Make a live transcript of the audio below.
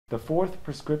The fourth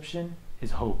prescription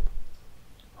is hope.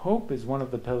 Hope is one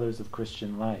of the pillars of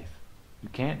Christian life. You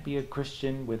can't be a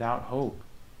Christian without hope.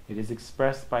 It is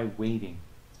expressed by waiting.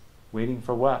 Waiting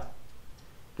for what?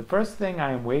 The first thing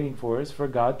I am waiting for is for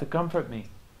God to comfort me.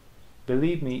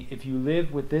 Believe me, if you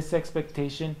live with this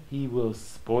expectation, He will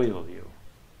spoil you.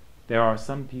 There are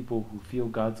some people who feel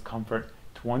God's comfort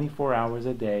 24 hours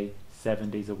a day,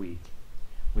 7 days a week.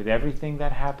 With everything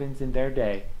that happens in their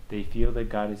day, they feel that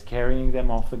God is carrying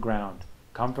them off the ground,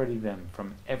 comforting them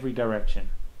from every direction.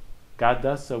 God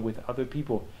does so with other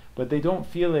people, but they don't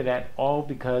feel it at all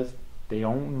because they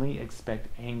only expect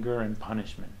anger and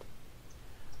punishment.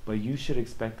 But you should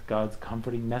expect God's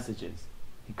comforting messages.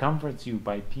 He comforts you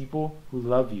by people who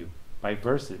love you, by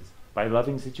verses, by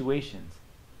loving situations.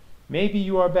 Maybe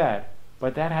you are bad,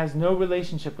 but that has no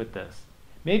relationship with this.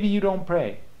 Maybe you don't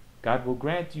pray. God will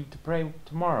grant you to pray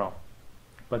tomorrow.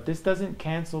 But this doesn't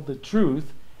cancel the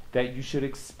truth that you should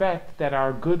expect that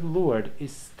our good Lord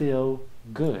is still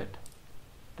good.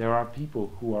 There are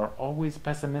people who are always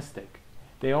pessimistic.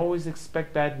 They always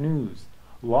expect bad news,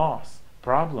 loss,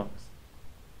 problems.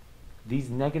 These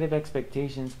negative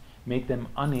expectations make them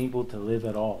unable to live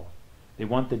at all. They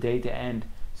want the day to end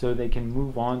so they can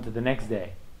move on to the next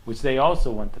day, which they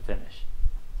also want to finish.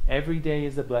 Every day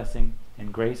is a blessing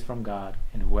and grace from God,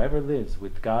 and whoever lives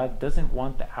with God doesn't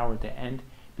want the hour to end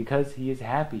because he is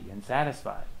happy and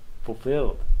satisfied,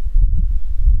 fulfilled.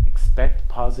 Expect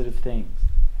positive things.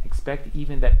 Expect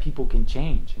even that people can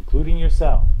change, including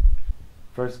yourself.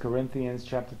 1 Corinthians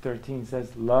chapter 13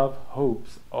 says, "Love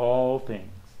hopes all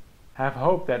things." Have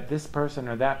hope that this person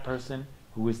or that person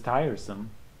who is tiresome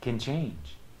can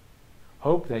change.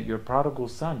 Hope that your prodigal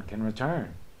son can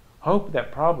return. Hope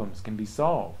that problems can be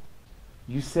solved.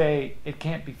 You say, "It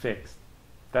can't be fixed."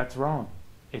 That's wrong.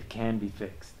 It can be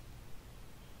fixed.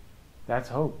 That's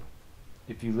hope.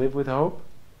 If you live with hope,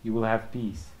 you will have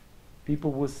peace.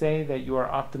 People will say that you are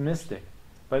optimistic,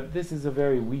 but this is a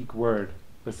very weak word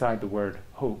beside the word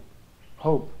hope.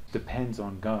 Hope depends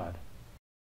on God.